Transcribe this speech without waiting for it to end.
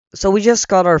So we just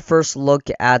got our first look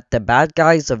at The Bad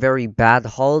Guys, A Very Bad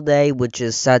Holiday, which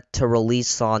is set to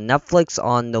release on Netflix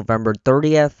on November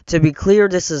 30th. To be clear,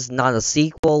 this is not a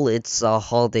sequel, it's a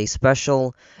holiday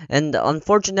special, and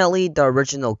unfortunately, the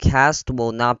original cast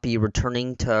will not be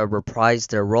returning to reprise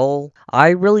their role. I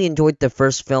really enjoyed the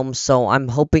first film, so I'm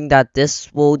hoping that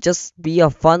this will just be a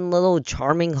fun little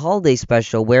charming holiday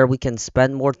special where we can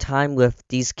spend more time with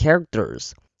these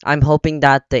characters. I'm hoping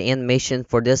that the animation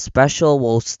for this special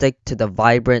will stick to the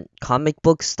vibrant comic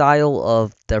book style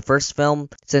of the first film,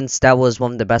 since that was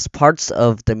one of the best parts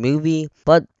of the movie.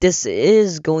 But this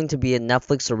is going to be a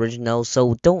Netflix original,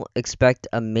 so don't expect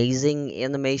amazing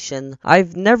animation.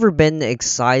 I've never been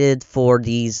excited for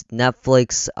these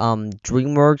Netflix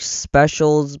DreamWorks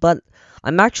specials, but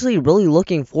I'm actually really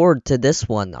looking forward to this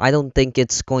one. I don't think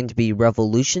it's going to be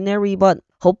revolutionary, but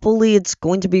hopefully it's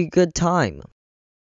going to be a good time.